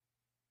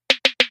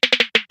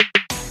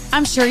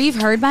I'm sure you've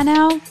heard by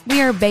now,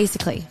 we are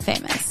basically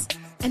famous.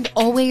 And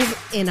always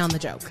in on the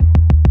joke.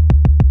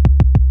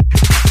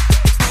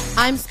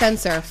 I'm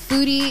Spencer,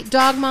 foodie,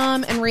 dog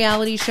mom, and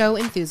reality show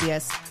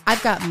enthusiast.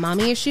 I've got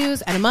mommy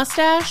issues and a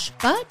mustache,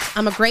 but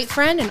I'm a great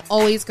friend and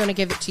always going to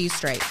give it to you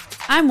straight.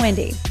 I'm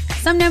Wendy.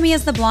 Some know me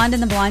as the blonde in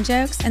the blonde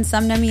jokes, and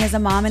some know me as a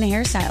mom and a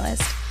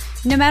hairstylist.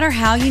 No matter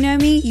how you know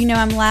me, you know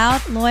I'm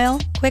loud, loyal,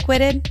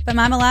 quick-witted, but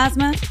my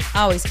melasma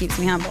always keeps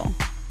me humble.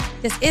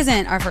 This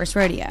isn't our first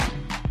rodeo.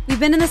 We've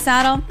been in the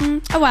saddle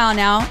a while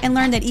now and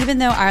learned that even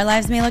though our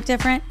lives may look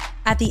different,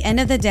 at the end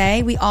of the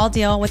day, we all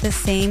deal with the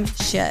same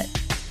shit.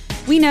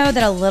 We know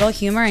that a little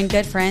humor and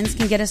good friends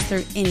can get us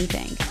through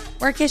anything.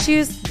 Work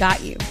issues,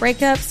 got you.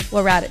 Breakups,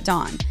 we'll rout at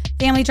dawn.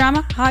 Family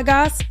drama, hot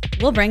goss,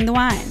 we'll bring the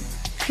wine.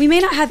 We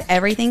may not have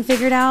everything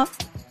figured out,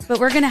 but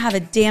we're going to have a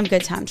damn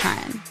good time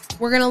trying.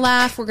 We're going to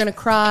laugh, we're going to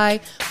cry,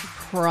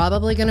 we're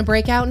probably going to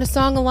break out into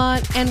song a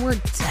lot, and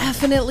we're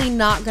definitely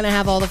not going to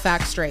have all the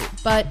facts straight,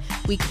 but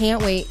we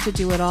can't wait to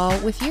do it all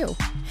with you.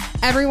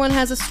 Everyone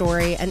has a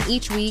story, and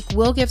each week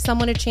we'll give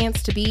someone a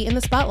chance to be in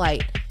the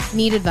spotlight.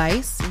 Need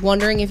advice?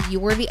 Wondering if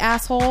you were the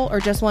asshole or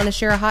just want to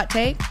share a hot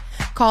take?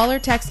 Call or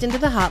text into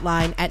the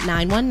hotline at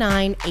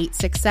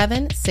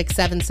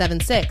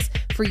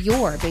 919-867-6776 for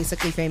your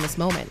Basically Famous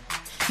moment.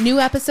 New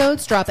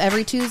episodes drop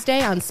every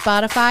Tuesday on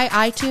Spotify,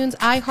 iTunes,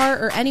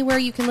 iHeart, or anywhere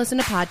you can listen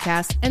to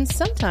podcasts, and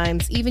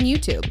sometimes even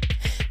YouTube.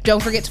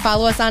 Don't forget to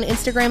follow us on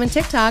Instagram and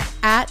TikTok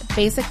at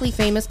Basically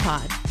Famous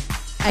Pod.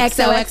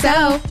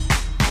 XOXO!